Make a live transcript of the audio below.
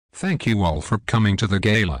Thank you all for coming to the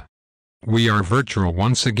gala. We are virtual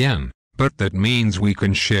once again, but that means we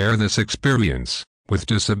can share this experience with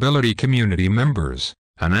disability community members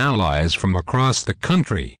and allies from across the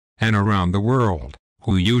country and around the world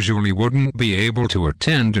who usually wouldn't be able to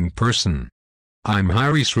attend in person. I'm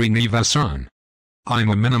Hari Srinivasan.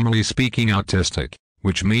 I'm a minimally speaking autistic,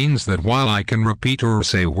 which means that while I can repeat or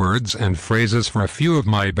say words and phrases for a few of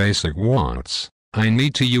my basic wants, I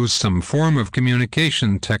need to use some form of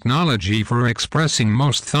communication technology for expressing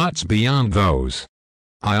most thoughts beyond those.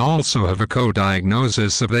 I also have a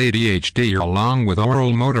co-diagnosis of ADHD along with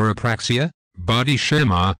oral motor apraxia, body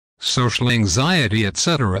schema, social anxiety,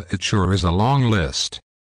 etc. It sure is a long list.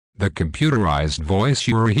 The computerized voice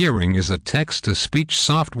you're hearing is a text-to-speech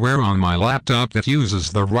software on my laptop that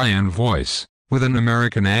uses the Ryan voice, with an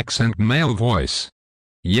American accent male voice.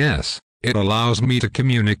 Yes, it allows me to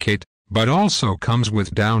communicate, but also comes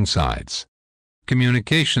with downsides.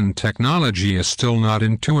 Communication technology is still not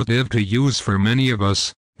intuitive to use for many of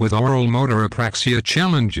us, with oral motor apraxia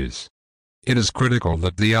challenges. It is critical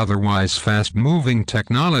that the otherwise fast-moving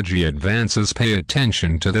technology advances pay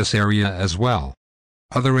attention to this area as well.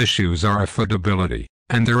 Other issues are affordability,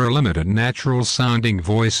 and there are limited natural-sounding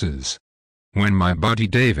voices. When my buddy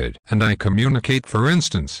David and I communicate, for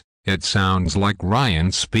instance, it sounds like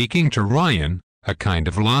Ryan speaking to Ryan, a kind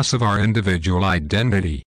of loss of our individual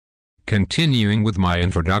identity. Continuing with my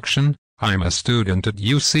introduction, I'm a student at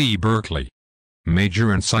UC Berkeley.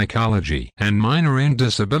 Major in psychology and minor in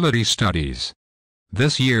disability studies.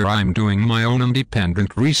 This year I'm doing my own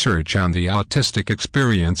independent research on the autistic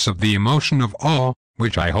experience of the emotion of awe,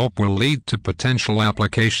 which I hope will lead to potential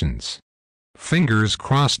applications. Fingers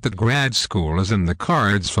crossed that grad school is in the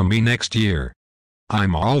cards for me next year.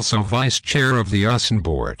 I'm also vice chair of the ASAN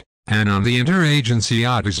board, and on the Interagency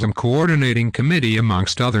Autism Coordinating Committee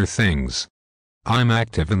amongst other things. I'm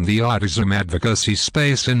active in the autism advocacy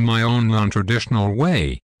space in my own non-traditional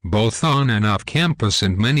way, both on and off campus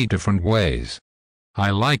in many different ways.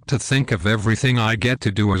 I like to think of everything I get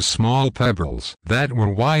to do as small pebbles that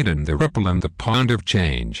will widen the ripple in the pond of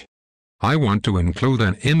change. I want to include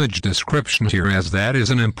an image description here as that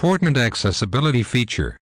is an important accessibility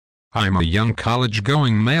feature. I'm a young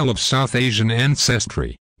college-going male of South Asian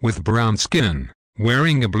ancestry, with brown skin,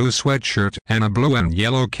 wearing a blue sweatshirt and a blue and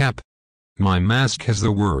yellow cap. My mask has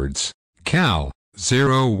the words, CAL,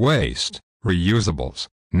 Zero Waste, Reusables,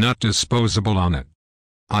 Not Disposable on it.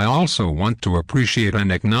 I also want to appreciate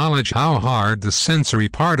and acknowledge how hard the sensory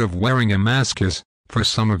part of wearing a mask is, for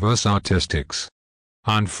some of us autistics.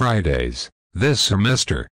 On Fridays, this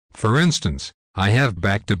semester, for instance, I have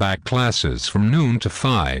back-to-back classes from noon to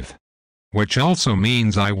 5. Which also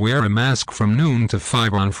means I wear a mask from noon to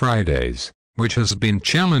 5 on Fridays, which has been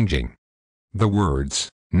challenging. The words,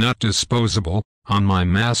 not disposable, on my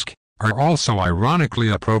mask, are also ironically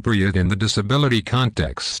appropriate in the disability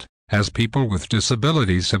context, as people with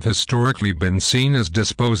disabilities have historically been seen as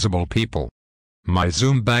disposable people. My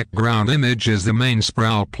Zoom background image is the main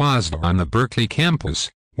Sproul Plaza on the Berkeley campus,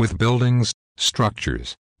 with buildings,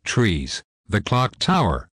 structures, trees, the clock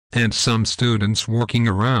tower, and some students walking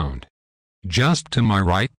around. Just to my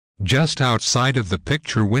right, just outside of the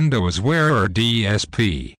picture window is where our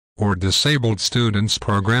DSP, or Disabled Students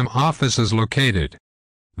Program office is located.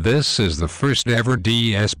 This is the first ever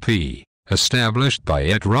DSP, established by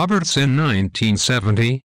Ed Roberts in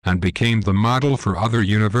 1970, and became the model for other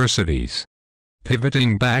universities.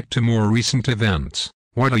 Pivoting back to more recent events,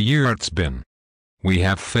 what a year it's been. We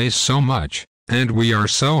have faced so much, and we are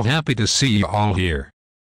so happy to see you all here.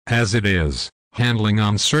 As it is, handling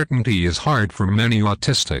uncertainty is hard for many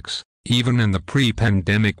autistics, even in the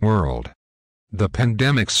pre-pandemic world. The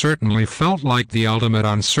pandemic certainly felt like the ultimate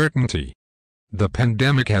uncertainty. The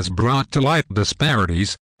pandemic has brought to light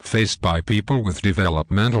disparities faced by people with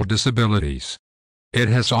developmental disabilities. It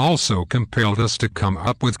has also compelled us to come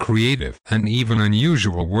up with creative and even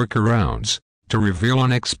unusual workarounds to reveal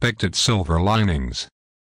unexpected silver linings.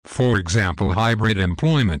 For example, hybrid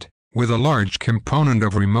employment, with a large component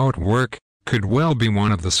of remote work, could well be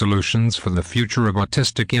one of the solutions for the future of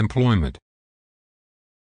autistic employment.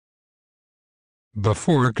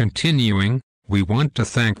 Before continuing, we want to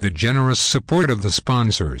thank the generous support of the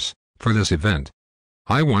sponsors for this event.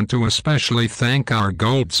 I want to especially thank our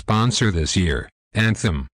gold sponsor this year,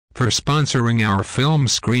 Anthem, for sponsoring our film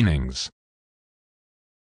screenings.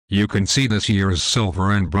 You can see this year's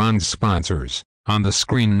silver and bronze sponsors on the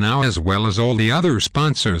screen now, as well as all the other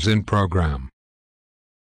sponsors in program.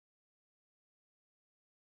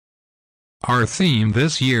 Our theme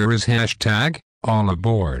this year is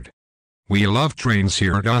 #AllAboard. We love trains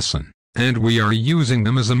here at ASAN, and we are using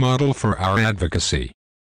them as a model for our advocacy.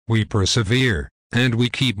 We persevere, and we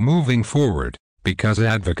keep moving forward, because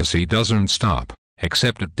advocacy doesn't stop,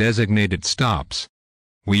 except at designated stops.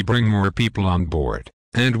 We bring more people on board,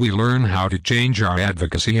 and we learn how to change our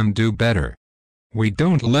advocacy and do better. We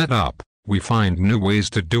don't let up, we find new ways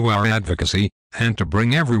to do our advocacy, and to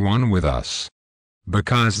bring everyone with us.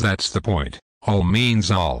 Because that's the point, all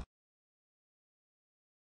means all.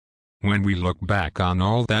 When we look back on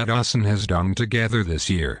all that ASAN has done together this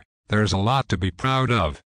year, there's a lot to be proud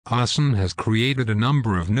of. ASAN has created a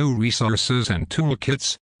number of new resources and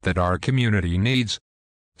toolkits that our community needs,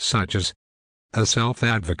 such as a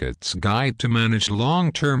self-advocate's guide to manage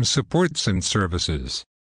long-term supports and services.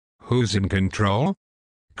 Who's in control?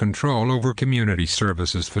 Control over community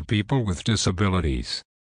services for people with disabilities.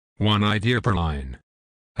 One idea per line.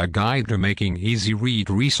 A guide to making easy-read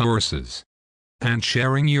resources. And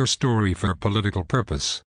sharing your story for political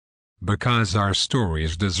purpose. Because our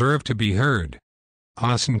stories deserve to be heard.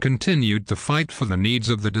 ASAN continued to fight for the needs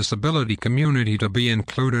of the disability community to be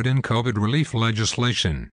included in COVID relief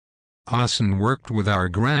legislation. ASAN worked with our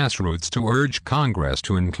grassroots to urge Congress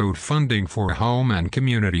to include funding for home and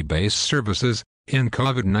community-based services in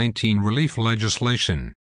COVID-19 relief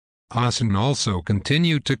legislation. ASAN also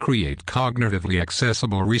continued to create cognitively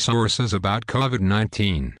accessible resources about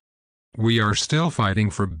COVID-19. We are still fighting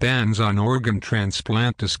for bans on organ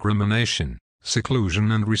transplant discrimination, seclusion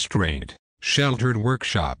and restraint, sheltered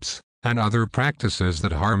workshops, and other practices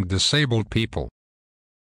that harm disabled people.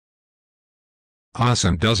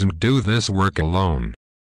 ASAN doesn't do this work alone.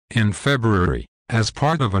 In February, as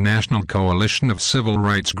part of a national coalition of civil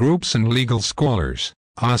rights groups and legal scholars,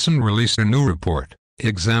 ASAN released a new report,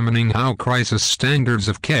 examining how crisis standards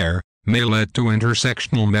of care may lead to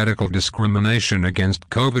intersectional medical discrimination against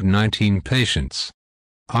COVID-19 patients.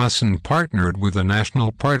 ASAN partnered with the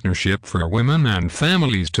National Partnership for Women and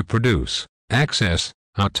Families to produce Access,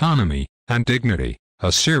 Autonomy, and Dignity,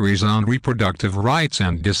 a series on reproductive rights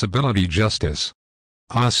and disability justice.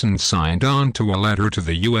 ASAN signed on to a letter to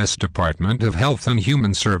the U.S. Department of Health and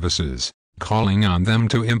Human Services, calling on them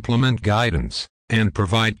to implement guidance and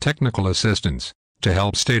provide technical assistance to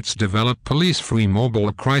help states develop police-free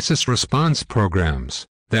mobile crisis response programs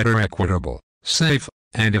that are equitable, safe,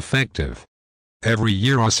 and effective. Every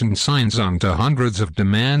year ASAN signs on to hundreds of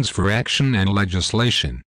demands for action and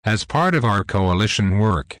legislation as part of our coalition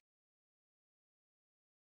work.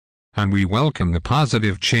 And we welcome the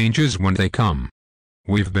positive changes when they come.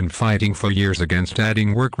 We've been fighting for years against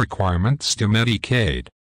adding work requirements to Medicaid.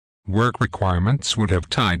 Work requirements would have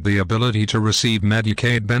tied the ability to receive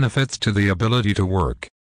Medicaid benefits to the ability to work.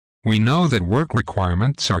 We know that work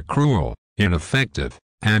requirements are cruel, ineffective,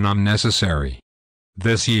 and unnecessary.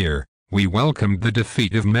 This year, we welcomed the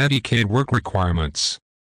defeat of Medicaid work requirements.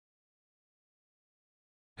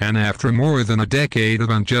 And after more than a decade of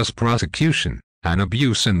unjust prosecution and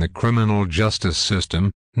abuse in the criminal justice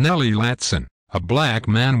system, Nellie Latson, a black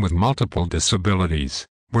man with multiple disabilities,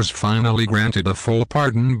 was finally granted a full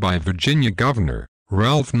pardon by Virginia Governor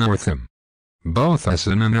Ralph Northam. Both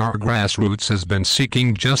ASAN and our grassroots has been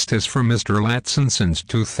seeking justice for Mr. Latson since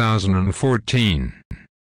 2014.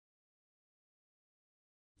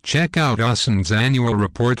 Check out ASAN's annual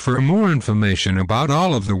report for more information about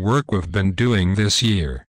all of the work we've been doing this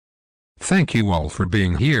year. Thank you all for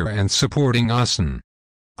being here and supporting ASAN.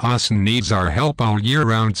 ASAN needs our help all year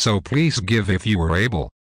round, so please give if you are able.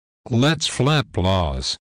 Let's flap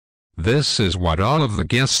applause. This is what all of the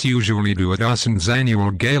guests usually do at ASAN's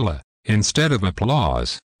annual gala, instead of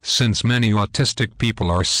applause, since many autistic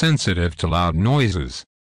people are sensitive to loud noises.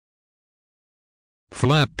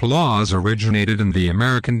 Flap applause originated in the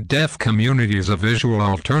American deaf community as a visual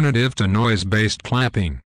alternative to noise-based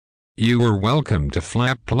clapping. You are welcome to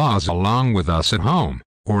flap applause along with us at home,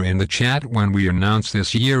 or in the chat when we announce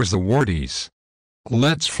this year's awardees.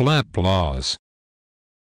 Let's flap applause.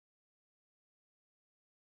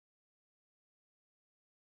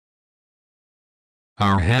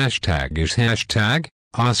 Our hashtag is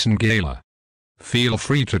 #ASANGala. Feel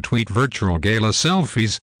free to tweet virtual gala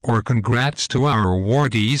selfies, or congrats to our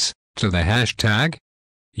awardees, to the hashtag.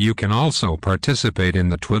 You can also participate in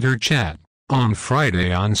the Twitter chat on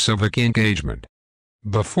Friday on civic engagement.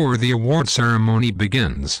 Before the award ceremony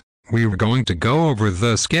begins, we're going to go over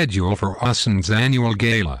the schedule for ASAN's annual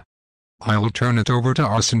gala. I'll turn it over to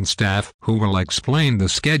ASAN staff, who will explain the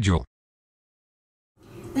schedule.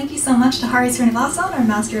 Thank you so much to Hari Srinivasan, our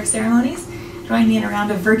Master of Ceremonies, joining me in a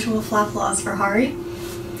round of virtual flap applause for Hari.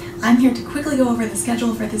 I'm here to quickly go over the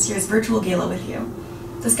schedule for this year's virtual gala with you.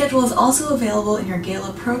 The schedule is also available in your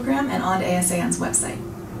gala program and on ASAN's website.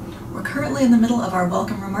 We're currently in the middle of our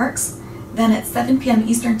welcome remarks. Then at 7 p.m.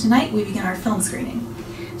 Eastern tonight, we begin our film screening.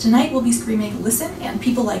 Tonight we'll be screaming "Listen" and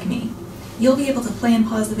 "People Like Me." You'll be able to play and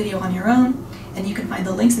pause the video on your own, and you can find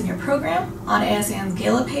the links in your program on ASAN's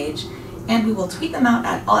Gala page, and we will tweet them out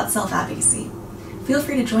at @selfadvocacy. Feel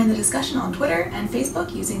free to join the discussion on Twitter and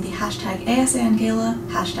Facebook using the hashtag #ASANGala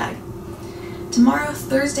hashtag. Tomorrow,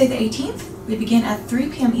 Thursday the 18th, we begin at 3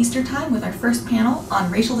 p.m. Eastern Time with our first panel on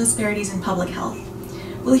racial disparities in public health.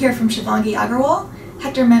 We'll hear from Shivangi Agarwal,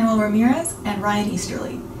 Hector Manuel Ramirez, and Ryan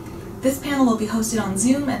Easterly. This panel will be hosted on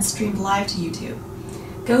Zoom and streamed live to YouTube.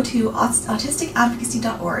 Go to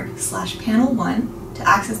autisticadvocacy.org/panel1 to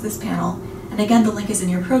access this panel, and again the link is in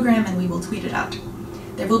your program and we will tweet it out.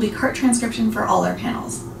 There will be cart transcription for all our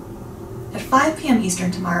panels. At 5 p.m. Eastern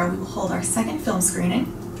tomorrow, we will hold our second film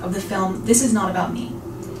screening of the film This Is Not About Me.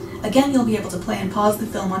 Again, you'll be able to play and pause the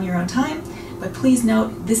film on your own time, but please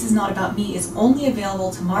note This Is Not About Me is only available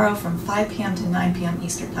tomorrow from 5 p.m. to 9 p.m.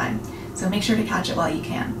 Eastern Time, so make sure to catch it while you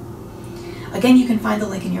can. Again, you can find the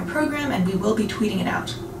link in your program and we will be tweeting it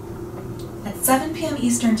out. At 7 p.m.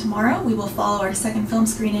 Eastern tomorrow, we will follow our second film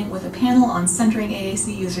screening with a panel on centering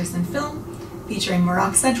AAC users in film, featuring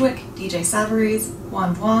Marak Sedgwick, DJ Savarese,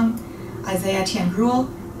 Juan Vuong, Isaiah Tian-Gruel,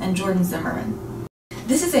 and Jordan Zimmerman.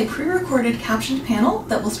 This is a pre-recorded captioned panel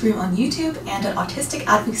that will stream on YouTube and at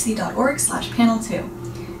autisticadvocacy.org/panel2.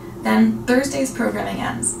 Then Thursday's programming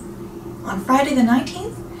ends. On Friday the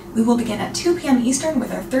 19th, we will begin at 2 p.m. Eastern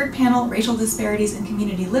with our third panel, Racial Disparities in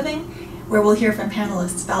Community Living, where we'll hear from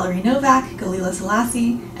panelists Valerie Novak, Galila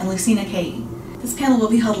Selassie, and Lucina Kei. This panel will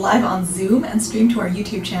be held live on Zoom and streamed to our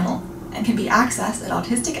YouTube channel, and can be accessed at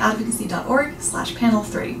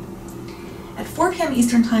autisticadvocacy.org/panel3. At 4 p.m.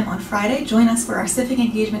 Eastern Time on Friday, join us for our Civic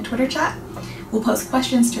Engagement Twitter chat. We'll post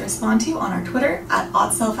questions to respond to on our Twitter at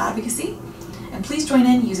 @selfadvocacy, and please join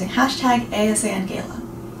in using hashtag #ASANGala.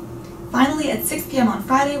 Finally, at 6 p.m. on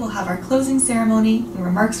Friday, we'll have our closing ceremony and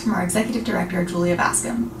remarks from our Executive Director, Julia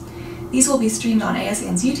Bascom. These will be streamed on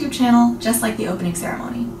ASAN's YouTube channel, just like the opening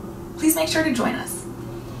ceremony. Please make sure to join us.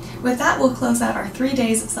 With that, we'll close out our 3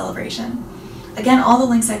 days of celebration. Again, all the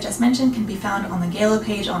links I just mentioned can be found on the Gala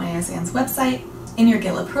page on ASAN's website, in your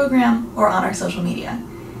Gala program, or on our social media.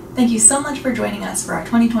 Thank you so much for joining us for our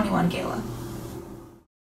 2021 Gala.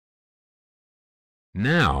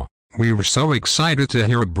 Now, we were so excited to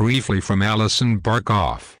hear briefly from Alison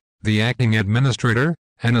Barkoff, the Acting Administrator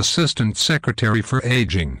and Assistant Secretary for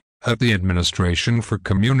Aging at the Administration for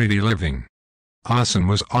Community Living. ASAN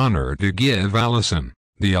was honored to give Alison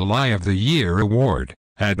the Ally of the Year Award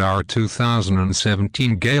at our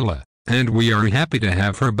 2017 Gala, and we are happy to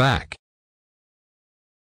have her back.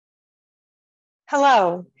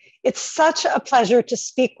 Hello, it's such a pleasure to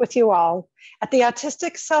speak with you all at the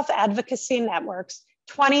Autistic Self-Advocacy Network's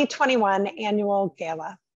 2021 Annual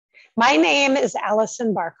Gala. My name is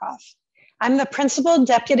Alison Barkoff. I'm the Principal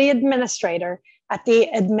Deputy Administrator at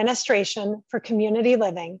the Administration for Community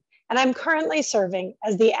Living, and I'm currently serving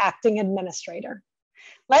as the Acting Administrator.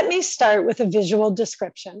 Let me start with a visual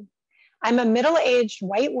description. I'm a middle-aged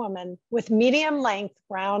white woman with medium-length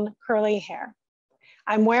brown curly hair.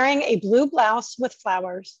 I'm wearing a blue blouse with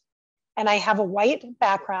flowers, and I have a white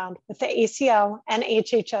background with the ACL and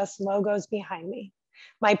HHS logos behind me.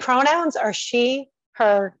 My pronouns are she,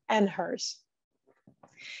 her, and hers.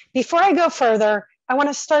 Before I go further, I want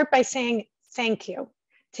to start by saying thank you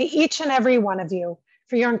to each and every one of you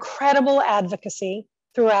for your incredible advocacy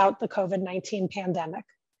throughout the COVID-19 pandemic.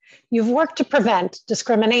 You've worked to prevent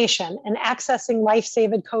discrimination and accessing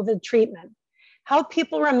life-saving COVID treatment, help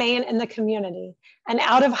people remain in the community and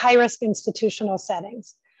out of high-risk institutional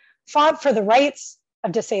settings, fought for the rights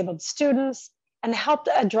of disabled students, and helped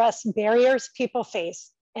address barriers people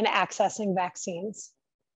face in accessing vaccines.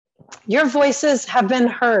 Your voices have been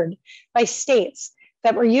heard by states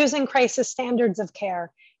that were using crisis standards of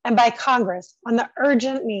care and by Congress on the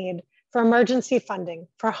urgent need for emergency funding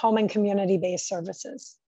for home and community-based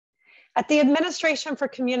services. At the Administration for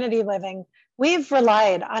Community Living, we've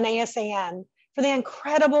relied on ASAN for the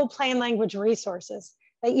incredible plain language resources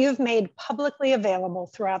that you've made publicly available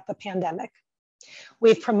throughout the pandemic.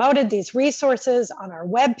 We've promoted these resources on our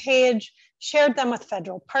webpage, shared them with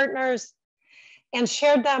federal partners, and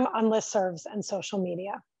shared them on listservs and social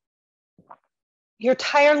media. Your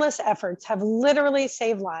tireless efforts have literally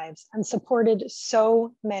saved lives and supported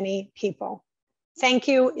so many people. Thank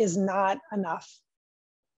you is not enough.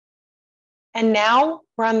 And now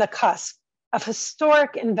we're on the cusp of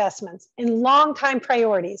historic investments in longtime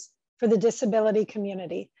priorities for the disability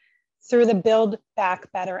community through the Build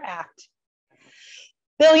Back Better Act.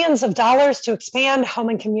 Billions of dollars to expand home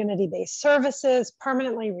and community-based services,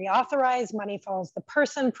 permanently reauthorize Money Follows the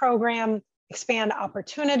Person program, expand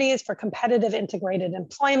opportunities for competitive integrated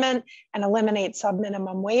employment and eliminate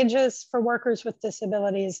sub-minimum wages for workers with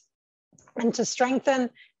disabilities, and to strengthen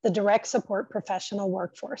the direct support professional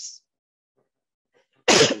workforce.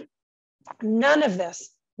 None of this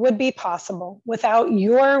would be possible without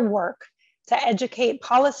your work to educate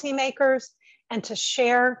policymakers and to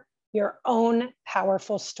share your own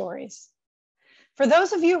powerful stories. For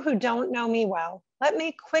those of you who don't know me well, let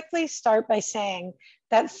me quickly start by saying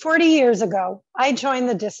that 40 years ago, I joined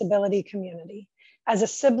the disability community as a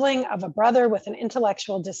sibling of a brother with an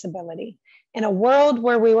intellectual disability in a world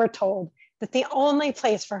where we were told that the only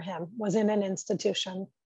place for him was in an institution.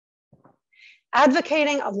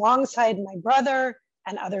 Advocating alongside my brother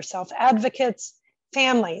and other self-advocates,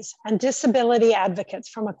 families, and disability advocates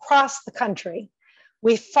from across the country,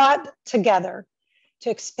 we fought together to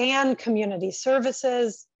expand community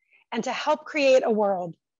services and to help create a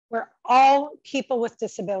world where all people with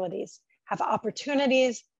disabilities have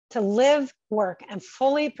opportunities to live, work, and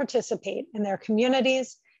fully participate in their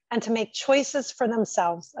communities and to make choices for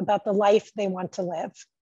themselves about the life they want to live.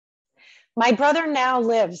 My brother now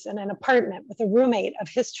lives in an apartment with a roommate of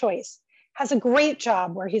his choice, has a great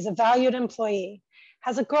job where he's a valued employee,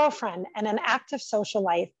 has a girlfriend and an active social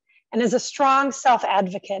life, and is a strong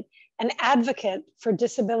self-advocate and advocate for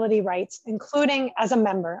disability rights, including as a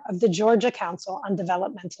member of the Georgia Council on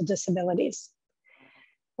Developmental Disabilities.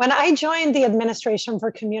 When I joined the Administration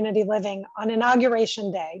for Community Living on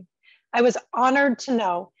Inauguration Day, I was honored to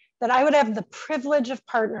know that I would have the privilege of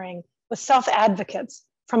partnering with self-advocates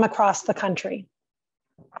from across the country.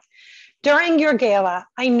 During your gala,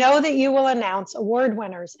 I know that you will announce award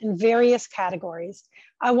winners in various categories.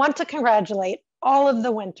 I want to congratulate all of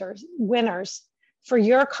the winners for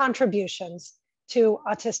your contributions to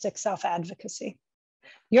autistic self-advocacy.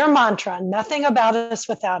 Your mantra, "Nothing about us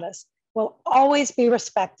without us," will always be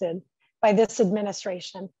respected by this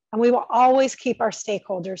administration, and we will always keep our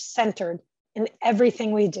stakeholders centered in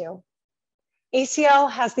everything we do. ACL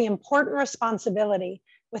has the important responsibility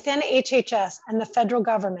within HHS and the federal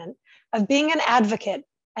government of being an advocate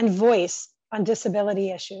and voice on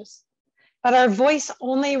disability issues. But our voice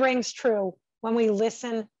only rings true when we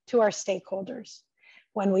listen to our stakeholders,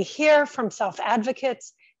 when we hear from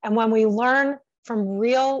self-advocates, and when we learn from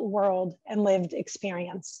real world and lived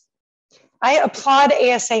experience. I applaud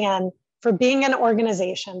ASAN for being an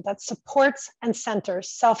organization that supports and centers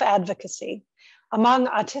self-advocacy among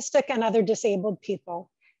autistic and other disabled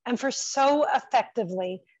people, and for so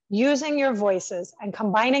effectively using your voices and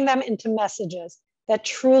combining them into messages that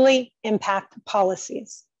truly impact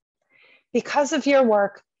policies. Because of your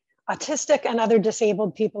work, autistic and other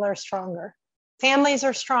disabled people are stronger. Families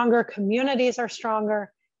are stronger, communities are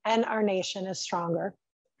stronger, and our nation is stronger.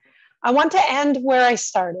 I want to end where I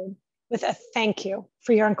started, with a thank you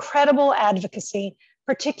for your incredible advocacy,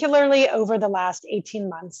 particularly over the last 18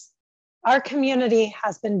 months. Our community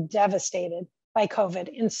has been devastated by COVID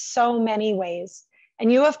in so many ways,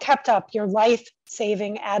 and you have kept up your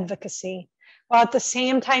life-saving advocacy while at the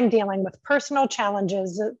same time dealing with personal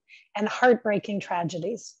challenges and heartbreaking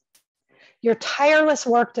tragedies. Your tireless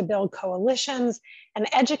work to build coalitions and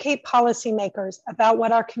educate policymakers about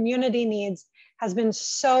what our community needs has been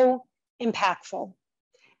so impactful.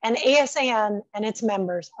 And ASAN and its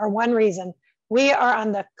members are one reason we are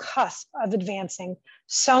on the cusp of advancing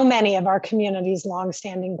so many of our community's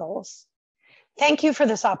longstanding goals. Thank you for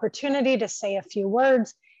this opportunity to say a few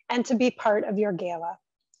words and to be part of your gala.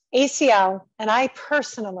 ACL and I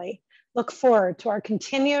personally look forward to our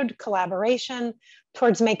continued collaboration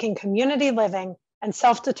towards making community living and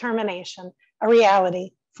self-determination a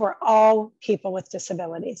reality for all people with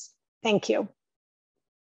disabilities. Thank you.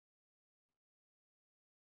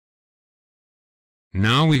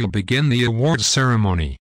 Now we'll begin the awards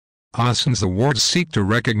ceremony. ASAN's awards seek to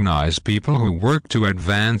recognize people who work to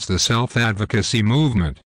advance the self-advocacy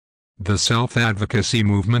movement. The self-advocacy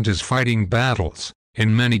movement is fighting battles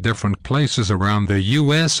in many different places around the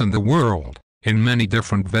US and the world, in many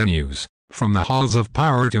different venues, from the halls of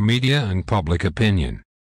power to media and public opinion.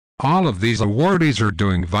 All of these awardees are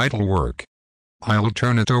doing vital work. I'll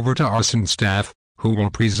turn it over to ASAN staff, who will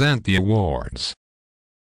present the awards.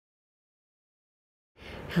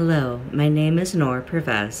 Hello, my name is Noor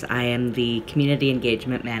Pervez. I am the Community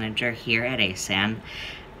Engagement Manager here at ASAN.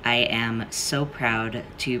 I am so proud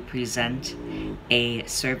to present a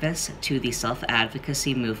Service to the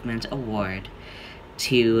Self-Advocacy Movement Award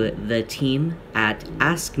to the team at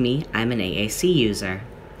Ask Me, I'm an AAC User.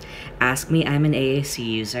 Ask Me, I'm an AAC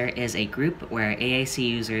User is a group where AAC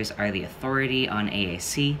users are the authority on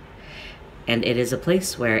AAC. and it is a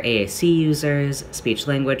place where AAC users,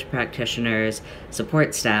 speech-language practitioners,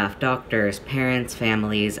 support staff, doctors, parents,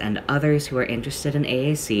 families, and others who are interested in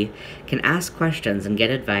AAC can ask questions and get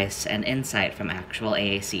advice and insight from actual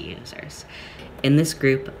AAC users. In this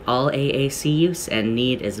group, all AAC use and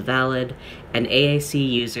need is valid, and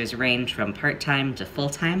AAC users range from part-time to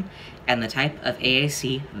full-time, and the type of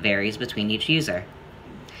AAC varies between each user.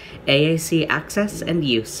 AAC access and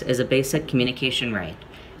use is a basic communication right,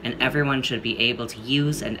 and everyone should be able to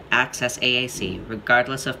use and access AAC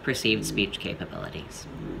regardless of perceived speech capabilities.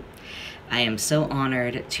 I am so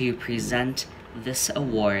honored to present this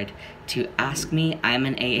award to Ask Me I'm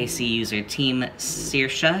an AAC User team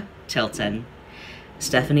Saoirse Tilton,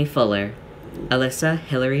 Stephanie Fuller, Alyssa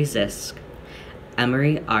Hillary Zisk,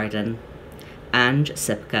 Emery Arden, Ange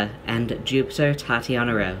Sipka, and Jupiter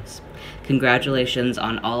Tatiana Rose. Congratulations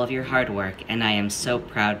on all of your hard work, and I am so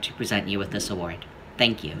proud to present you with this award.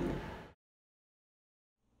 Thank you.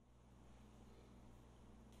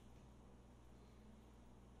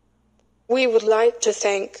 We would like to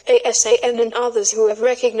thank ASAN and others who have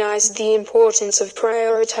recognized the importance of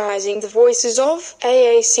prioritizing the voices of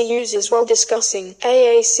AAC users while discussing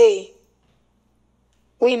AAC.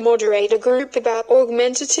 We moderate a group about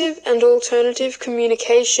augmentative and alternative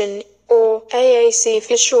communication, or AAC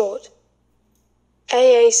for short.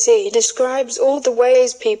 AAC describes all the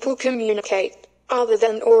ways people communicate, other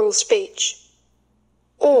than oral speech,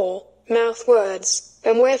 or mouth words,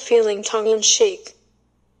 when we're feeling tongue-in-cheek.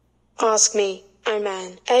 Ask Me, I'm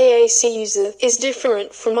an AAC user is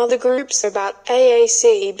different from other groups about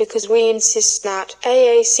AAC because we insist that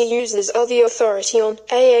AAC users are the authority on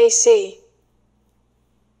AAC.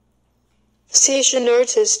 Saoirse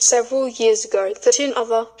noticed several years ago that in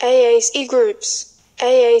other AAC groups,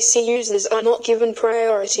 AAC users are not given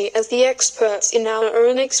priority as the experts in our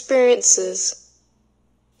own experiences.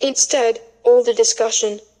 Instead, all the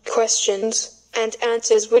discussion, questions, and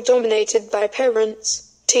answers were dominated by parents,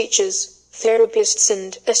 teachers, therapists,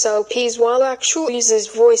 and SLPs, while actual users'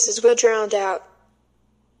 voices were drowned out.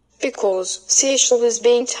 Because Saoirse was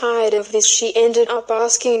being tired of this, she ended up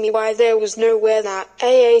asking me why there was nowhere that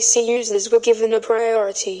AAC users were given a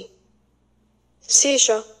priority.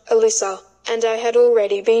 Saoirse, Alyssa, and I had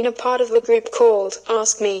already been a part of a group called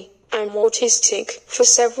Ask Me, I'm Autistic for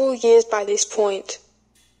several years by this point.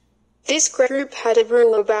 This group had a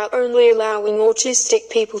rule about only allowing autistic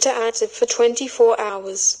people to answer for 24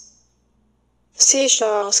 hours. Saoirse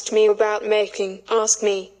asked me about making Ask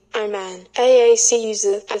Me, I'm an AAC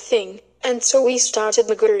user a thing, and so we started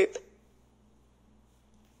the group.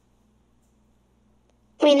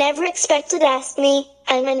 We never expected Ask Me,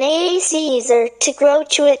 I'm an AAC user to grow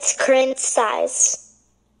to its current size.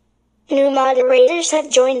 New moderators have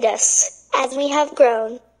joined us, as we have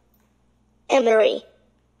grown. Emery,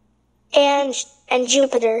 Ange, and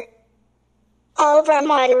Jupiter. All of our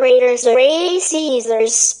moderators are AAC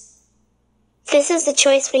users. This is the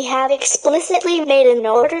choice we have explicitly made in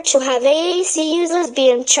order to have AAC users be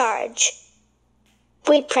in charge.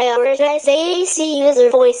 We prioritize AAC user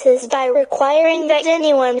voices by requiring that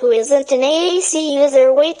anyone who isn't an AAC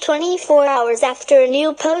user wait 24 hours after a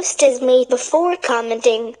new post is made before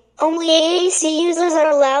commenting. Only AAC users are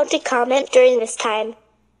allowed to comment during this time.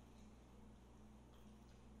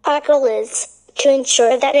 Our goal is to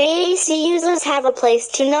ensure that AAC users have a place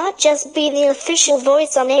to not just be the official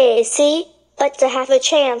voice on AAC, but to have a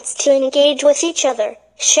chance to engage with each other,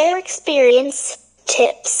 share experience,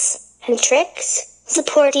 tips, and tricks,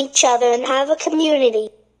 support each other, and have a community.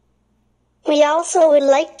 We also would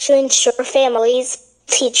like to ensure families,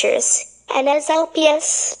 teachers, and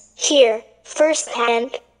SLPs hear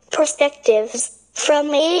first-hand perspectives from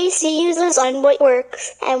AAC users on what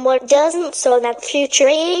works and what doesn't, so that future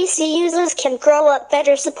AAC users can grow up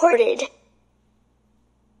better supported.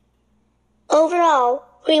 Overall,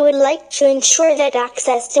 we would like to ensure that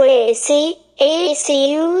access to AAC,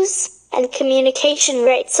 AACUs, and communication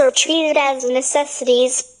rights are treated as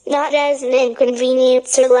necessities, not as an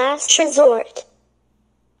inconvenience or last resort.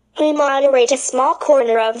 We moderate a small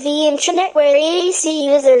corner of the internet where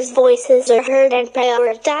AAC users' voices are heard and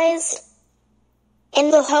prioritized,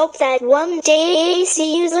 in the hope that one day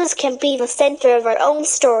AAC users can be the center of our own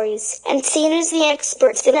stories and seen as the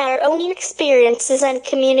experts in our own experiences and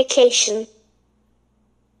communication.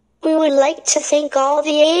 We would like to thank all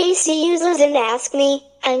the AAC users and Ask Me,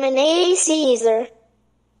 I'm an AAC user.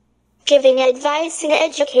 Giving advice and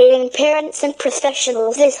educating parents and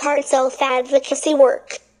professionals is hard self-advocacy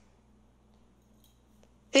work.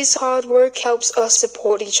 This hard work helps us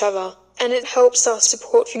support each other, and it helps us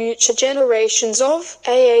support future generations of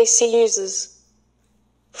AAC users.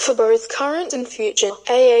 For both current and future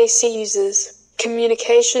AAC users,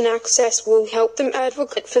 communication access will help them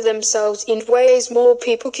advocate for themselves in ways more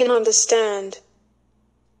people can understand.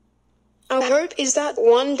 Our hope is that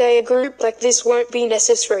one day a group like this won't be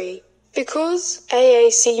necessary, because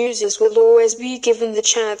AAC users will always be given the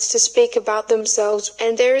chance to speak about themselves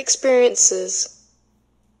and their experiences.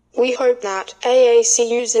 We hope that AAC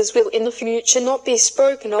users will in the future not be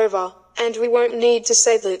spoken over, and we won't need to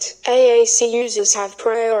say that AAC users have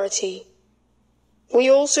priority. We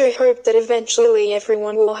also hope that eventually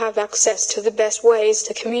everyone will have access to the best ways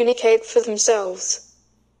to communicate for themselves.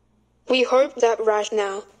 We hope that right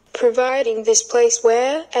now, providing this place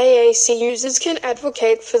where AAC users can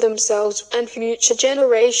advocate for themselves and future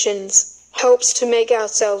generations, helps to make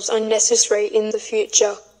ourselves unnecessary in the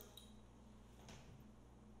future.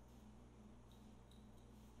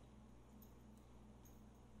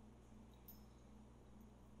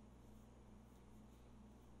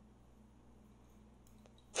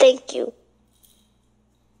 Thank you.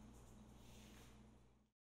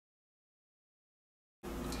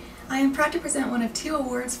 I am proud to present one of 2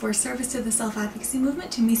 awards for service to the self-advocacy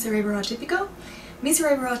movement to Mi Cerebro Atípico. Mi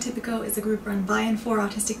Cerebro Atípico is a group run by and for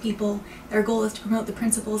autistic people. Their goal is to promote the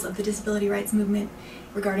principles of the disability rights movement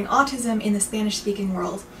regarding autism in the Spanish-speaking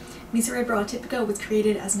world. Mi Cerebro Atípico was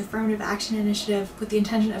created as an affirmative action initiative with the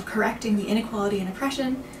intention of correcting the inequality and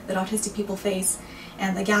oppression that autistic people face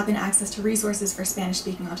and the gap in access to resources for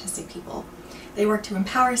Spanish-speaking autistic people. They work to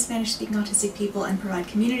empower Spanish-speaking autistic people and provide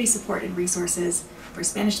community support and resources for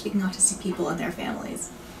Spanish-speaking autistic people and their families.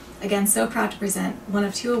 Again, so proud to present one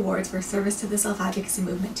of 2 awards for service to the self-advocacy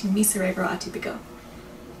movement to Mi Cerebro Atípico.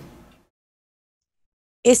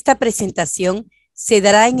 Esta presentación se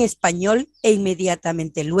dará en español e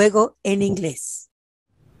inmediatamente luego en inglés.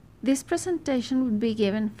 This presentation would be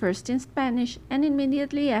given first in Spanish and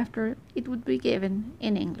immediately after it would be given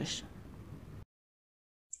in English.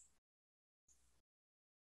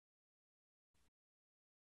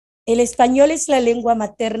 El español es la lengua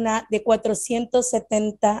materna de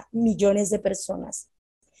 470 millones de personas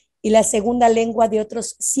y la segunda lengua de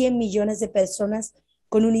otros 100 millones de personas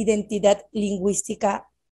con una identidad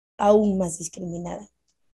lingüística aún más discriminada.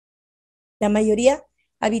 La mayoría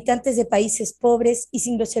habitantes de países pobres y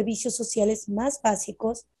sin los servicios sociales más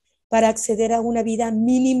básicos para acceder a una vida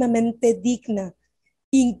mínimamente digna,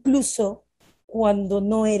 incluso cuando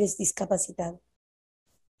no eres discapacitado.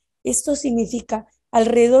 Esto significa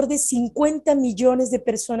alrededor de 50 millones de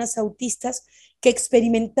personas autistas que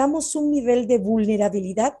experimentamos un nivel de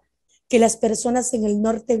vulnerabilidad que las personas en el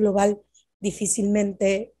norte global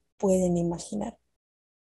difícilmente pueden imaginar.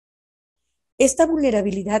 Esta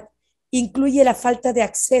vulnerabilidad incluye la falta de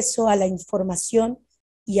acceso a la información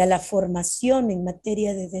y a la formación en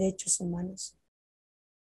materia de derechos humanos.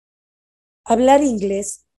 Hablar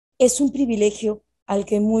inglés es un privilegio al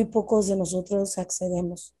que muy pocos de nosotros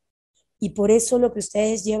accedemos. Y por eso lo que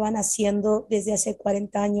ustedes llevan haciendo desde hace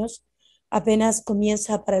 40 años apenas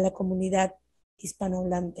comienza para la comunidad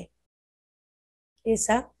hispanohablante.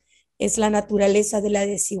 Esa es la naturaleza de la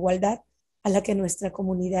desigualdad a la que nuestra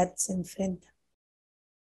comunidad se enfrenta.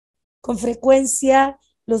 Con frecuencia,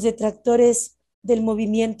 los detractores del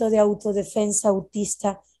movimiento de autodefensa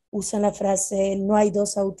autista usan la frase "no hay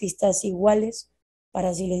 2 autistas iguales"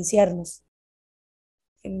 para silenciarnos.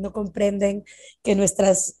 No comprenden que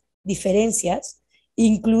nuestras diferencias,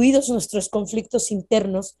 incluidos nuestros conflictos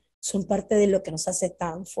internos, son parte de lo que nos hace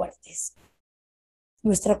tan fuertes.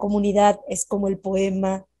 Nuestra comunidad es como el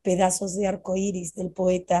poema Pedazos de arcoíris del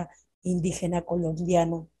poeta indígena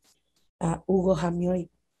colombiano Hugo Jamioy,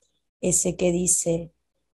 ese que dice: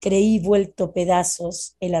 creí vuelto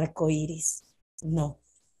pedazos el arcoíris. No,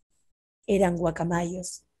 eran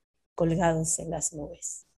guacamayos colgados en las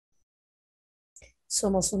nubes.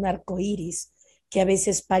 Somos un arcoíris que a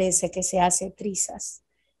veces parece que se hace trizas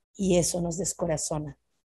y eso nos descorazona.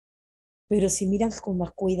 Pero si miras con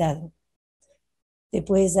más cuidado, te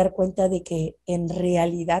puedes dar cuenta de que en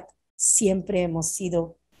realidad siempre hemos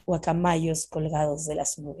sido guacamayos colgados de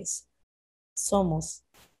las nubes. Somos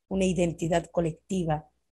una identidad colectiva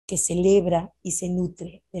que celebra y se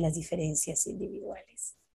nutre de las diferencias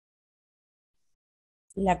individuales.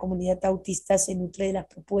 La comunidad autista se nutre de las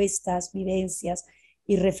propuestas, vivencias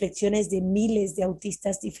y reflexiones de miles de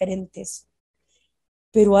autistas diferentes,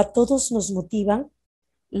 pero a todos nos motivan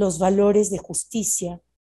los valores de justicia,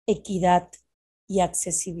 equidad y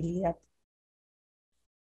accesibilidad.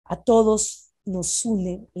 A todos nos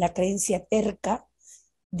une la creencia terca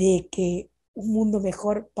de que un mundo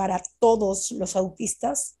mejor para todos los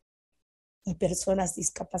autistas y personas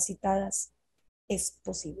discapacitadas es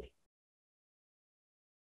posible.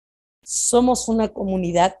 Somos una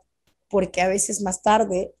comunidad porque a veces más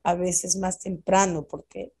tarde, a veces más temprano,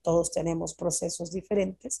 porque todos tenemos procesos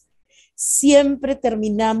diferentes, siempre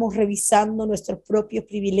terminamos revisando nuestros propios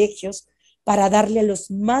privilegios para darle a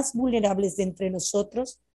los más vulnerables de entre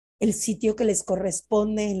nosotros el sitio que les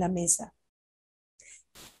corresponde en la mesa.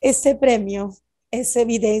 Este premio es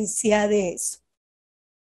evidencia de eso.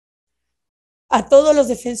 A todos los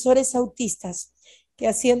defensores autistas que,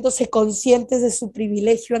 haciéndose conscientes de su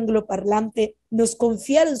privilegio angloparlante, nos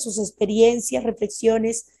confiaron sus experiencias,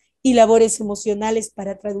 reflexiones y labores emocionales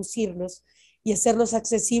para traducirlos y hacerlos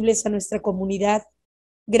accesibles a nuestra comunidad.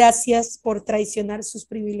 Gracias por traicionar sus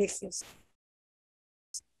privilegios.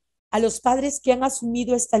 A los padres que han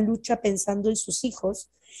asumido esta lucha pensando en sus hijos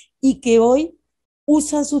y que hoy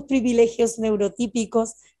usan sus privilegios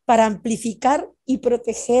neurotípicos para amplificar y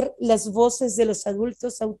proteger las voces de los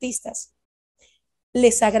adultos autistas.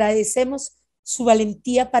 Les agradecemos su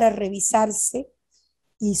valentía para revisarse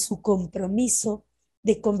y su compromiso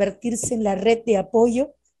de convertirse en la red de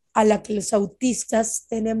apoyo a la que los autistas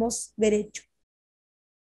tenemos derecho.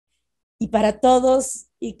 Y para todos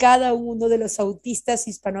y cada uno de los autistas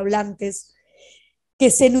hispanohablantes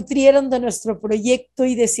que se nutrieron de nuestro proyecto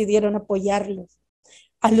y decidieron apoyarlo,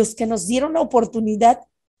 a los que nos dieron la oportunidad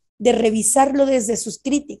de revisarlo desde sus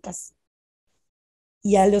críticas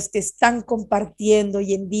y a los que están compartiendo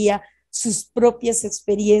hoy en día sus propias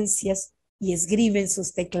experiencias y esgrimen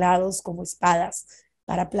sus teclados como espadas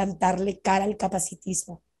para plantarle cara al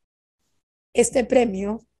capacitismo. Este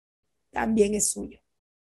premio también es suyo.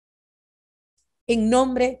 En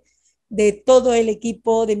nombre de todo el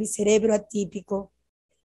equipo de Mi Cerebro Atípico,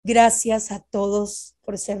 gracias a todos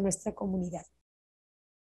por ser nuestra comunidad.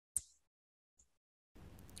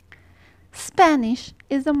 Spanish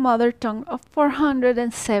is the mother tongue of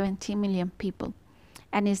 470 million people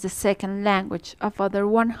and is the second language of other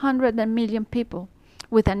 100 million people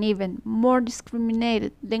with an even more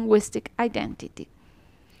discriminated linguistic identity.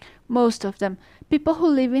 Most of them people who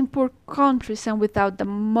live in poor countries and without the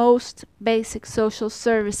most basic social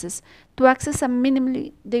services to access a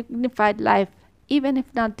minimally dignified life, even if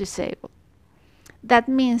not disabled. That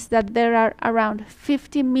means that there are around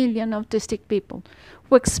 50 million autistic people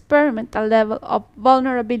who experiment a level of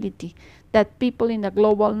vulnerability that people in the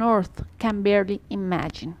global north can barely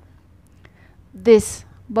imagine. This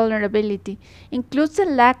vulnerability includes the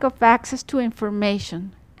lack of access to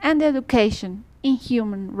information and education in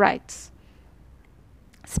human rights.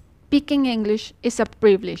 Speaking English is a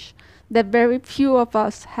privilege that very few of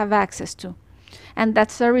us have access to. And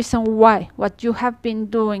that's the reason why what you have been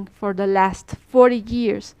doing for the last 40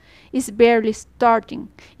 years is barely starting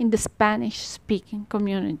in the Spanish-speaking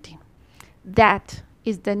community. That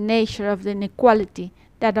is the nature of the inequality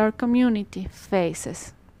that our community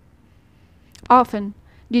faces. Often,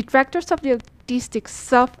 detractors of the autistic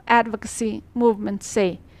self-advocacy movement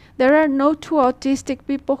say there are no two autistic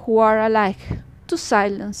people who are alike, to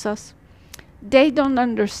silence us. They don't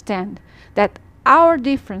understand that our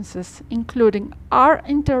differences, including our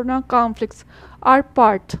internal conflicts, are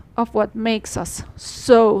part of what makes us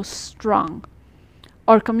so strong.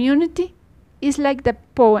 Our community is like the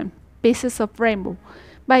poem Pieces of Rainbow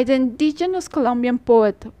by the indigenous Colombian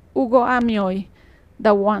poet Hugo Amioy,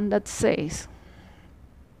 the one that says,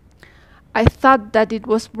 I thought that it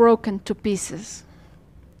was broken to pieces,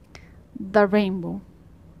 the rainbow.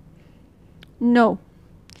 No,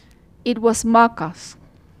 it was mock-us,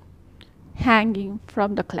 hanging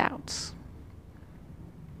from the clouds.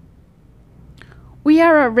 We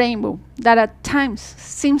are a rainbow that at times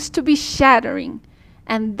seems to be shattering,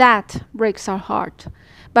 and that breaks our heart.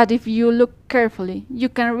 But if you look carefully, you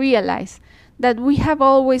can realize that we have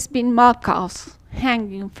always been mock-us,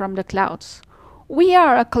 hanging from the clouds. We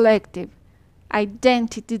are a collective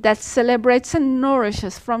identity that celebrates and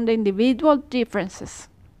nourishes from the individual differences.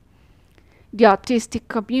 The autistic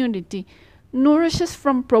community nourishes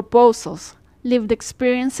from proposals, lived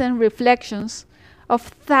experience and reflections of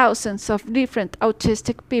thousands of different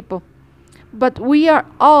autistic people. But we are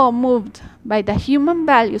all moved by the human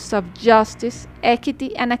values of justice,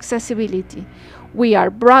 equity, and accessibility. We are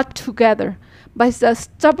brought together by the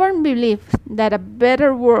stubborn belief that a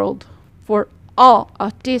better world for all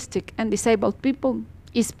autistic and disabled people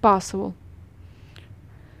is possible.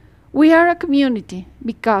 We are a community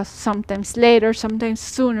because sometimes later, sometimes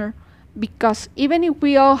sooner, because even if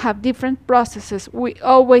we all have different processes, we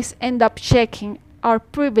always end up checking our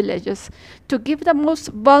privileges to give the most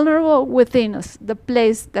vulnerable within us the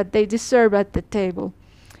place that they deserve at the table.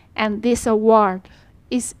 And this award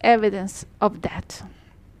is evidence of that.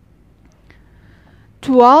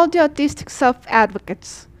 To all the autistic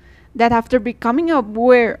self-advocates, that after becoming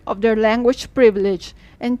aware of their language privilege,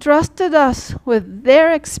 entrusted us with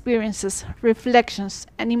their experiences, reflections,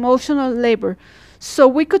 and emotional labor so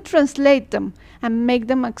we could translate them and make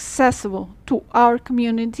them accessible to our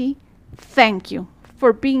community. Thank you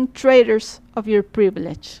for being traders of your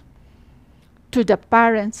privilege. To the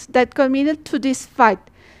parents that committed to this fight,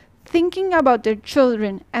 thinking about their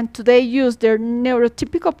children and today use their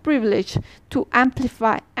neurotypical privilege to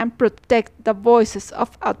amplify and protect the voices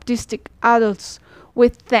of autistic adults, we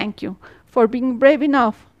thank you for being brave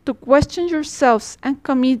enough to question yourselves and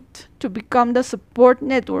commit to become the support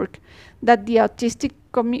network that the autistic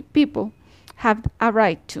people have a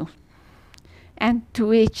right to. And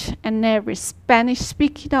to each and every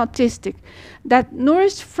Spanish-speaking autistic that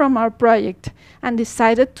nourished from our project and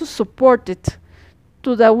decided to support it,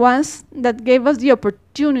 to the ones that gave us the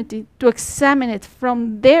opportunity to examine it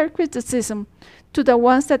from their criticism, to the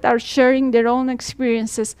ones that are sharing their own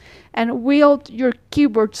experiences and wield your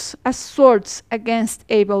keyboards as swords against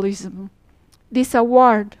ableism. This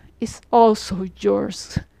award is also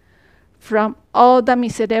yours. From all the Mi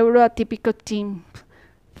Cerebro Atípico team,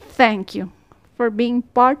 thank you for being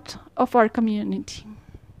part of our community.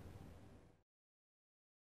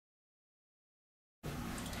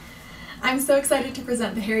 I'm so excited to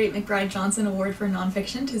present the Harriet McBride Johnson Award for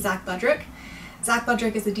Nonfiction to Zach Budrick. Zach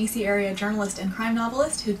Budrick is a DC area journalist and crime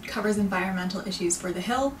novelist who covers environmental issues for The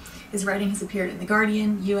Hill. His writing has appeared in The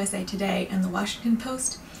Guardian, USA Today, and The Washington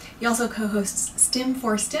Post. He also co-hosts Stim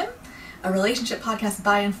for Stim, a relationship podcast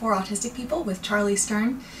by and for autistic people with Charlie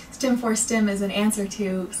Stern. Stim for Stim is an answer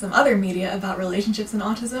to some other media about relationships and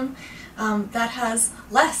autism that has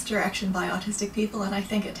less direction by autistic people, and I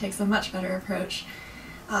think it takes a much better approach.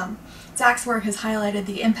 Zach's work has highlighted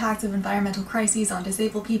the impacts of environmental crises on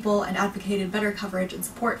disabled people and advocated better coverage and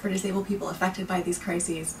support for disabled people affected by these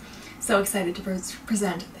crises. So excited to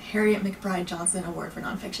present the Harriet McBride Johnson Award for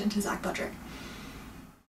Nonfiction to Zach Budrick.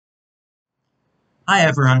 Hi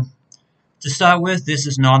everyone. To start with, this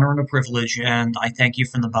is an honor and a privilege, and I thank you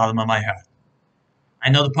from the bottom of my heart. I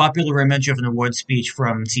know the popular image of an award speech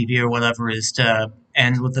from TV or whatever is to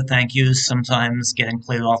end with the thank yous, sometimes getting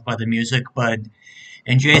played off by the music, but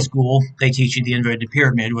in J school, they teach you the inverted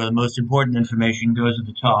pyramid where the most important information goes at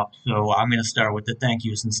the top, so I'm going to start with the thank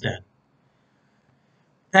yous instead.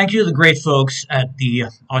 Thank you to the great folks at the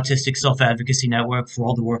Autistic Self-Advocacy Network for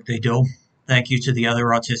all the work they do. Thank you to the other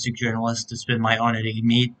autistic journalists. It's been my honor to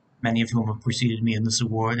meet, many of whom have preceded me in this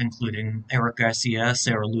award, including Eric Garcia,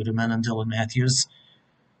 Sarah Ludeman, and Dylan Matthews.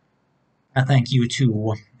 A thank you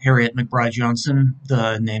to Harriet McBride Johnson,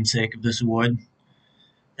 the namesake of this award.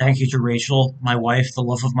 Thank you to Rachel, my wife, the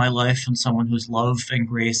love of my life, and someone whose love and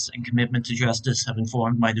grace and commitment to justice have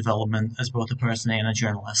informed my development as both a person and a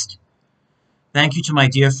journalist. Thank you to my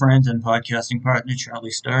dear friend and podcasting partner, Charlie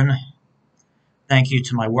Stern. Thank you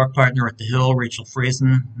to my work partner at The Hill, Rachel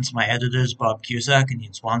Friesen, and to my editors, Bob Cusack and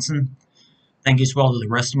Ian Swanson. Thank you as well to the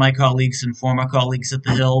rest of my colleagues and former colleagues at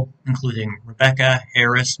The Hill, including Rebecca,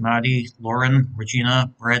 Harris, Marty, Lauren,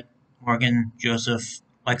 Regina, Brett, Morgan, Joseph,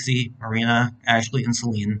 Lexi, Marina, Ashley, and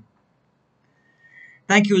Celine.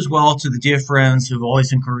 Thank you as well to the dear friends who have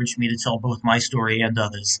always encouraged me to tell both my story and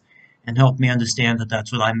others, and helped me understand that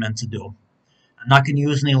that's what I'm meant to do. I'm not going to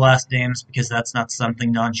use any last names because that's not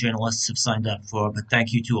something non-journalists have signed up for, but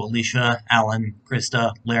thank you to Alicia, Alan,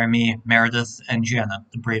 Krista, Laramie, Meredith, and Janet,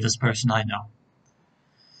 the bravest person I know.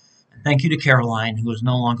 And thank you to Caroline, who is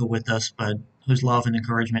no longer with us, but whose love and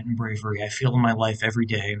encouragement and bravery I feel in my life every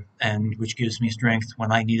day, and which gives me strength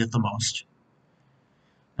when I need it the most.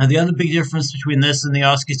 Now, the other big difference between this and the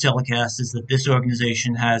Oscars telecast is that this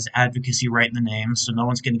organization has advocacy right in the name, so no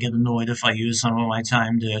one's going to get annoyed if I use some of my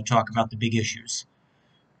time to talk about the big issues.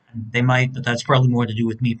 And they might, but that's probably more to do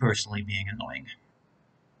with me personally being annoying.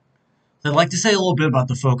 So I'd like to say a little bit about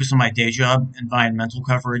the focus of my day job, environmental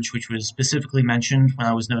coverage, which was specifically mentioned when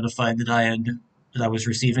I was notified that I was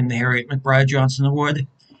receiving the Harriet McBride Johnson Award.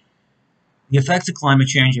 The effects of climate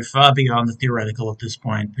change are far beyond the theoretical at this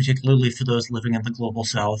point, particularly for those living in the global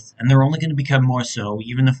south, and they're only going to become more so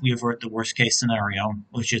even if we avert the worst-case scenario,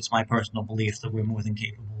 which it's my personal belief that we're more than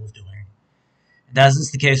capable of doing. And as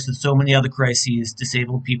is the case with so many other crises,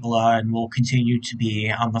 disabled people are and will continue to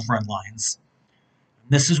be on the front lines.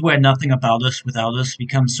 This is where nothing about us without us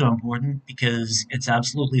becomes so important, because it's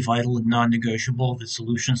absolutely vital and non-negotiable that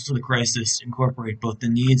solutions to the crisis incorporate both the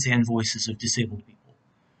needs and voices of disabled people.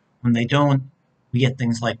 When they don't, we get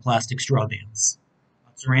things like plastic straw bans.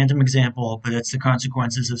 It's a random example, but it's the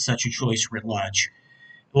consequences of such a choice writ large.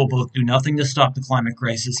 It will both do nothing to stop the climate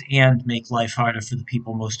crisis and make life harder for the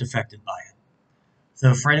people most affected by it.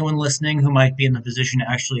 So for anyone listening who might be in the position to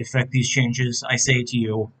actually affect these changes, I say to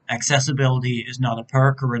you, accessibility is not a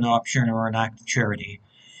perk or an option or an act of charity.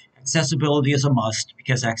 Accessibility is a must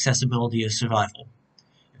because accessibility is survival.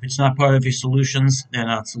 If it's not part of your solutions, they're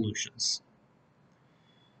not solutions.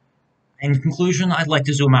 In conclusion, I'd like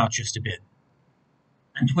to zoom out just a bit.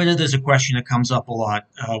 On Twitter, there's a question that comes up a lot.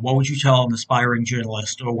 What would you tell an aspiring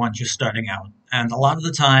journalist or one just starting out? And a lot of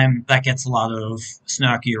the time, that gets a lot of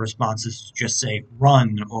snarky responses to just say,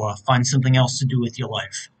 run, or find something else to do with your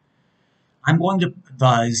life. I'm going to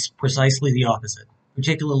advise precisely the opposite,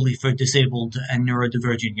 particularly for disabled and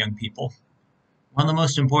neurodivergent young people. One of the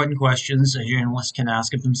most important questions a journalist can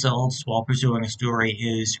ask of themselves while pursuing a story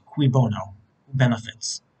is, cui bono? Who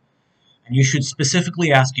benefits? And you should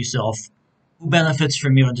specifically ask yourself, who benefits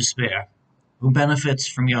from your despair? Who benefits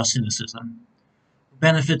from your cynicism? Who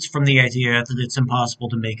benefits from the idea that it's impossible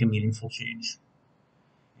to make a meaningful change?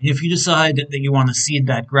 And if you decide that you want to cede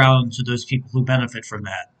that ground to those people who benefit from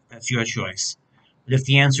that, that's your choice. But if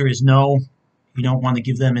the answer is no, you don't want to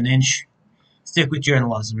give them an inch, stick with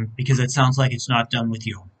journalism, because it sounds like it's not done with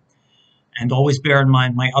you. And always bear in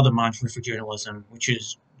mind my other mantra for journalism, which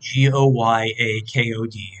is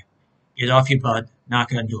GOYAKOD. Get off your butt,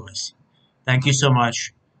 knock on doors. Thank you so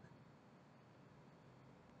much.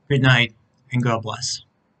 Good night, and God bless.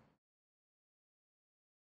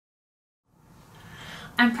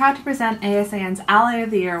 I'm proud to present ASAN's Ally of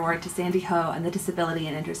the Year Award to Sandy Ho and the Disability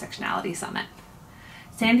and Intersectionality Summit.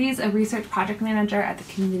 Sandy is a research project manager at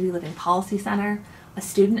the Community Living Policy Center, a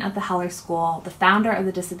student at the Heller School, the founder of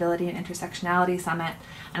the Disability and Intersectionality Summit,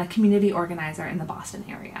 and a community organizer in the Boston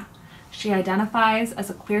area. She identifies as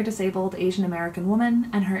a queer disabled Asian American woman,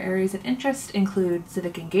 and her areas of interest include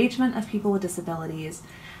civic engagement of people with disabilities,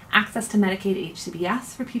 access to Medicaid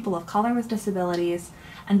HCBS for people of color with disabilities,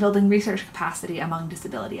 and building research capacity among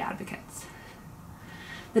disability advocates.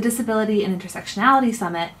 The Disability and Intersectionality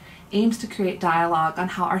Summit aims to create dialogue on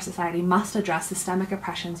how our society must address systemic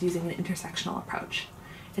oppressions using an intersectional approach.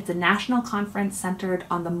 It's a national conference centered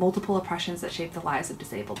on the multiple oppressions that shape the lives of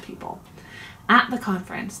disabled people. At the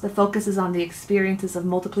conference, the focus is on the experiences of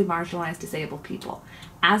multiply marginalized disabled people,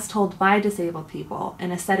 as told by disabled people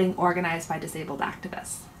in a setting organized by disabled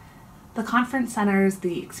activists. The conference centers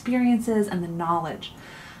the experiences and the knowledge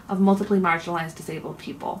of multiply marginalized disabled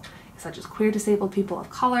people, such as queer disabled people of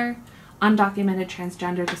color, undocumented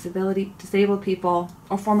transgender disabled people,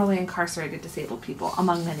 or formerly incarcerated disabled people,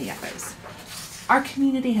 among many others. Our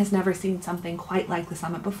community has never seen something quite like the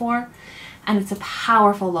summit before, and it's a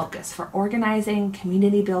powerful locus for organizing,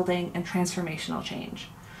 community building, and transformational change.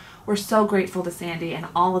 We're so grateful to Sandy and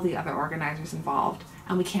all of the other organizers involved,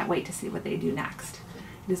 and we can't wait to see what they do next.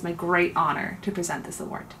 It is my great honor to present this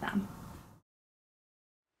award to them.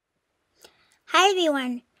 Hi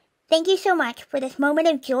everyone. Thank you so much for this moment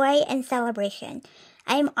of joy and celebration.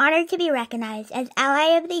 I am honored to be recognized as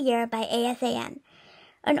Ally of the Year by ASAN,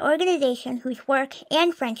 an organization whose work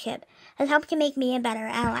and friendship has helped to make me a better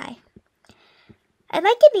ally. I'd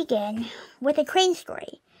like to begin with a crane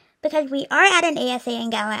story, because we are at an ASAN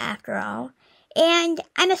Gala after all, and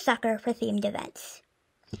I'm a sucker for themed events.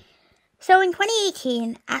 So in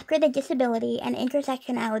 2018, after the Disability and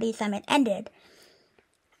Intersectionality Summit ended,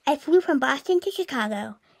 I flew from Boston to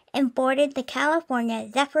Chicago and boarded the California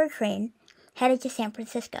Zephyr train headed to San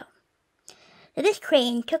Francisco. Now, this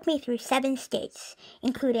train took me through 7 states,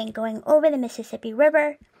 including going over the Mississippi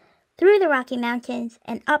River, through the Rocky Mountains,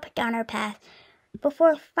 and up Donner Pass,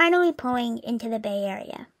 before finally pulling into the Bay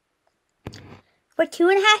Area. For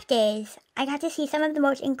 2.5 days, I got to see some of the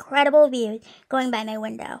most incredible views going by my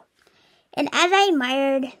window. And as I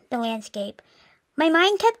admired the landscape, my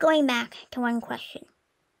mind kept going back to one question.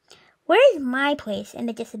 Where is my place in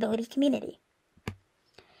the disability community?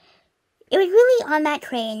 It was really on that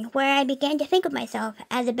train where I began to think of myself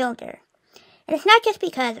as a builder. And it's not just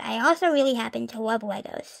because I also really happen to love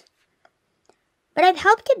Legos. But I've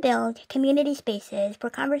helped to build community spaces for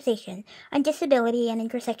conversation on disability and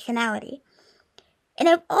intersectionality. And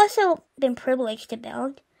I've also been privileged to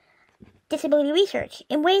build disability research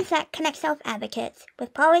in ways that connect self-advocates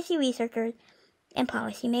with policy researchers and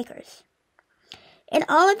policymakers. In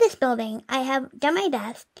all of this building, I have done my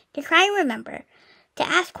best to try and remember to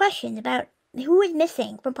ask questions about who is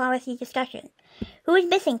missing from policy discussion, who is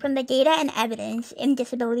missing from the data and evidence in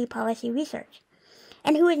disability policy research,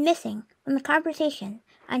 and who is missing from the conversation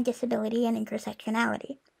on disability and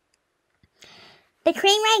intersectionality. The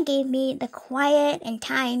train ride gave me the quiet and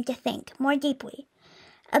time to think more deeply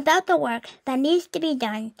about the work that needs to be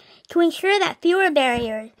done to ensure that fewer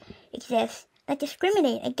barriers exist that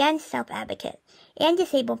discriminate against self-advocates and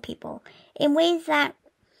disabled people in ways that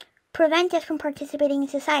prevent us from participating in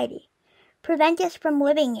society, prevent us from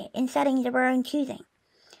living in settings of our own choosing,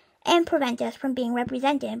 and prevent us from being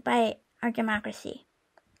represented by our democracy.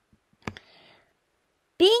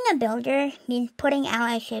 Being a builder means putting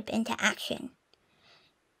allyship into action,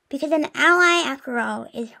 because an ally, after all,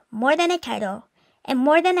 is more than a title and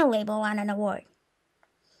more than a label on an award.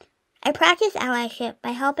 I practice allyship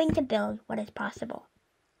by helping to build what is possible.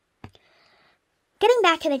 Getting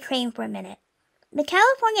back to the train for a minute, the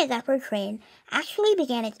California Zephyr train actually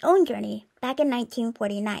began its own journey back in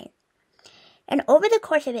 1949, and over the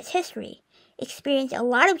course of its history, experienced a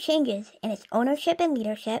lot of changes in its ownership and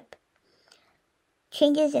leadership,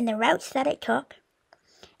 changes in the routes that it took,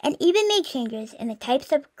 and even made changes in the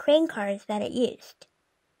types of train cars that it used.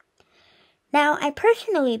 Now, I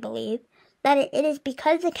personally believe that it is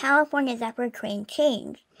because the California Zephyr train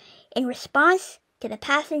changed in response to the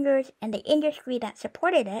passengers and the industry that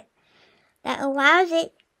supported it that allows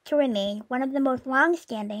it to remain one of the most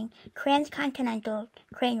long-standing transcontinental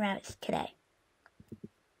train routes today.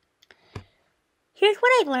 Here's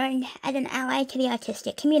what I've learned as an ally to the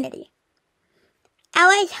autistic community.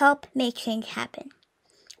 Allies help make change happen.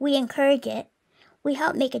 We encourage it. We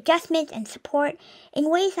help make adjustments and support in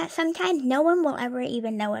ways that sometimes no one will ever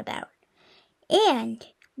even know about. And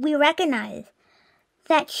we recognize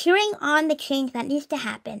that cheering on the change that needs to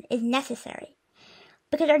happen is necessary,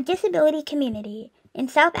 because our disability community and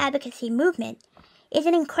self-advocacy movement is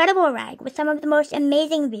an incredible ride with some of the most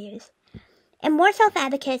amazing views, and more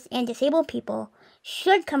self-advocates and disabled people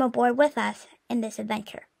should come aboard with us in this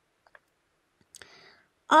adventure.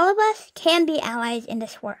 All of us can be allies in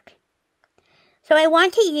this work. So I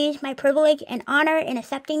want to use my privilege and honor in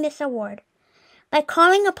accepting this award by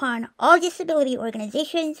calling upon all disability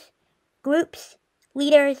organizations, groups,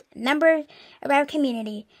 leaders, members of our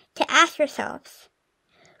community to ask yourselves,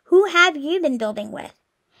 who have you been building with?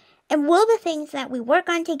 And will the things that we work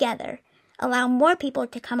on together allow more people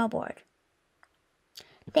to come aboard?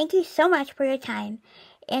 Thank you so much for your time,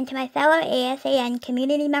 and to my fellow ASAN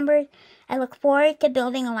community members, I look forward to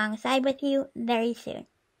building alongside with you very soon.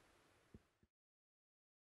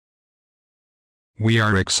 We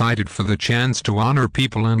are excited for the chance to honor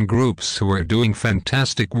people and groups who are doing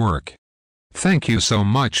fantastic work. Thank you so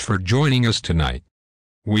much for joining us tonight.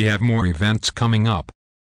 We have more events coming up.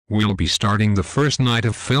 We'll be starting the first night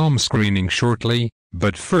of film screening shortly,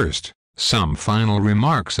 but first, some final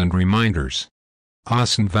remarks and reminders.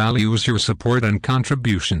 ASAN values your support and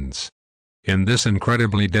contributions. In this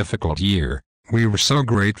incredibly difficult year, we were so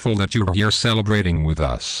grateful that you are here celebrating with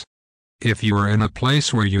us. If you are in a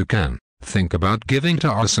place where you can, think about giving to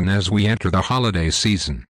ASAN as we enter the holiday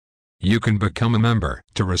season. You can become a member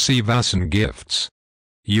to receive ASAN gifts.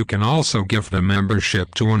 You can also gift a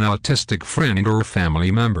membership to an autistic friend or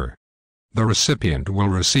family member. The recipient will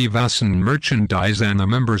receive ASAN merchandise and a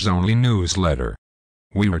members-only newsletter.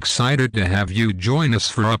 We're excited to have you join us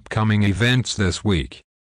for upcoming events this week.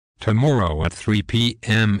 Tomorrow at 3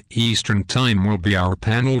 p.m. Eastern Time will be our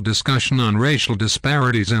panel discussion on racial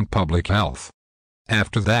disparities in public health.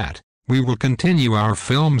 After that, we will continue our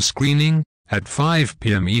film screening at 5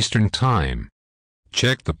 p.m. Eastern Time.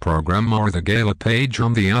 Check the program or the Gala page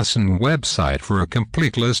on the ASAN website for a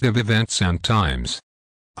complete list of events and times.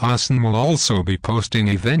 ASAN will also be posting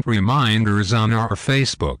event reminders on our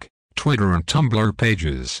Facebook, Twitter and Tumblr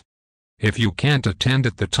pages. If you can't attend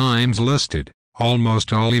at the times listed,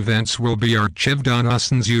 almost all events will be archived on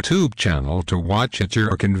ASAN's YouTube channel to watch at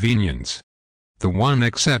your convenience. The one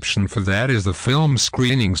exception for that is the film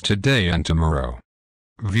screenings today and tomorrow.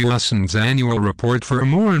 View ASAN's annual report for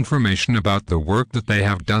more information about the work that they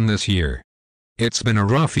have done this year. It's been a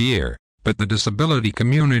rough year, but the disability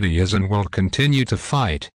community is and will continue to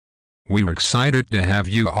fight. We're excited to have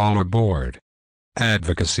you all aboard.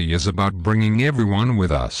 Advocacy is about bringing everyone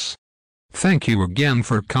with us. Thank you again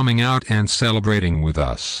for coming out and celebrating with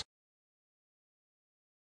us.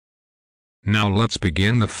 Now let's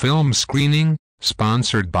begin the film screening,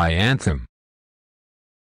 sponsored by Anthem.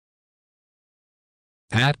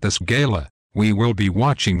 At this gala, we will be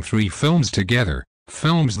watching 3 films together,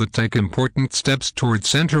 films that take important steps toward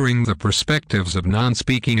centering the perspectives of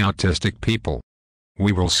non-speaking autistic people.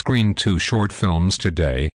 We will screen 2 short films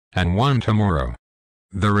today, and 1 tomorrow.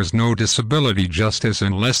 There is no disability justice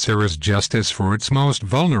unless there is justice for its most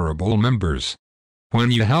vulnerable members.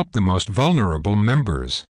 When you help the most vulnerable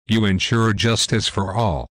members, you ensure justice for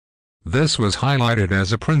all. This was highlighted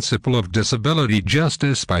as a principle of disability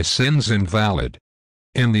justice by Sins Invalid.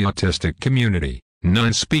 In the autistic community,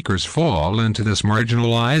 non-speakers fall into this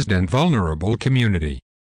marginalized and vulnerable community.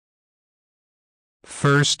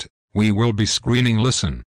 First, we will be screening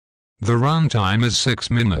Listen. The runtime is 6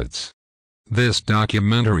 minutes. This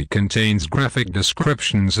documentary contains graphic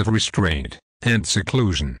descriptions of restraint and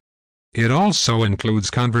seclusion. It also includes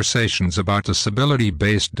conversations about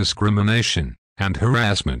disability-based discrimination and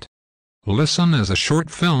harassment. Listen is a short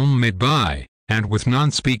film made by and with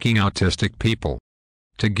non-speaking autistic people.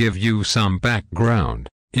 To give you some background,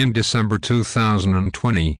 in December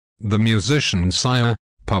 2020, the musician Sia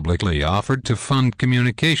publicly offered to fund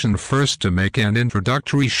Communication First to make an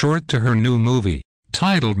introductory short to her new movie,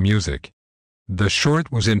 titled Music. The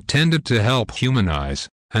short was intended to help humanize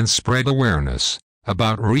and spread awareness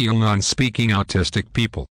about real non-speaking autistic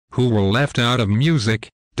people who were left out of music,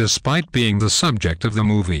 despite being the subject of the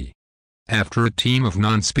movie. After a team of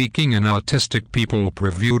non-speaking and autistic people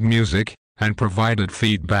reviewed music and provided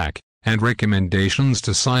feedback and recommendations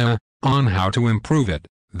to Sia on how to improve it,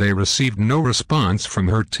 they received no response from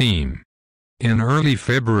her team. In early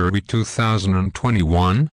February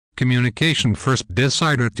 2021, Communication First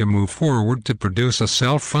decided to move forward to produce a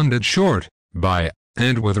self-funded short by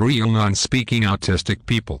and with real non-speaking autistic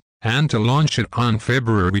people, and to launch it on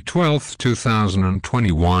February 12,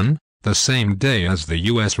 2021, the same day as the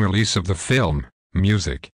U.S. release of the film,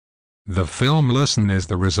 Music. The film Listen is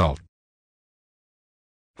the result.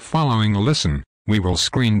 Following Listen, we will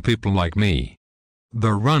screen People Like Me.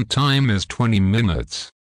 The runtime is 20 minutes.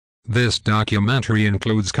 This documentary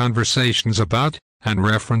includes conversations about and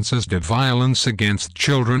references to violence against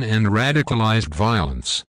children and radicalized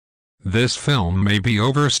violence. This film may be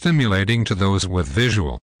overstimulating to those with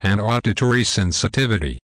visual and auditory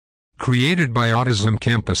sensitivity. Created by Autism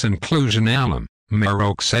Campus Inclusion alum,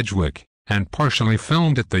 Maroke Sedgwick, and partially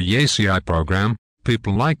filmed at the ASAN program,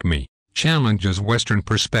 People Like Me challenges Western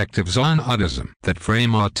perspectives on autism that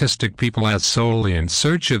frame autistic people as solely in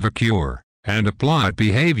search of a cure, and applied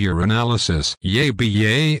behavior analysis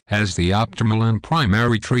 (ABA) as the optimal and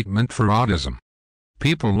primary treatment for autism.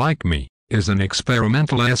 People Like Me is an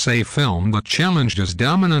experimental essay film that challenges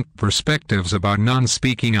dominant perspectives about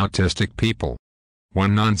non-speaking autistic people.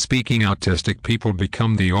 When non-speaking autistic people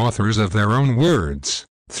become the authors of their own words,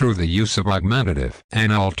 through the use of augmentative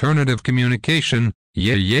and alternative communication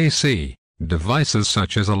 (AAC) devices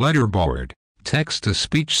such as a letterboard,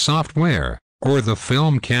 text-to-speech software, or the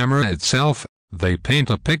film camera itself, they paint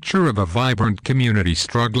a picture of a vibrant community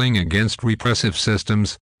struggling against repressive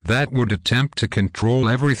systems that would attempt to control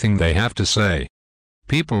everything they have to say.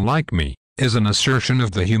 People Like Me is an assertion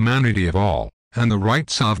of the humanity of all, and the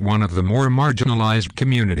rights of one of the more marginalized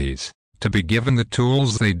communities, to be given the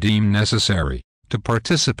tools they deem necessary to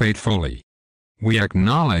participate fully. We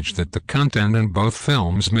acknowledge that the content in both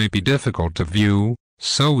films may be difficult to view,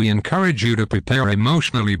 so we encourage you to prepare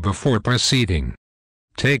emotionally before proceeding.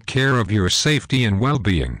 Take care of your safety and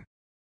well-being.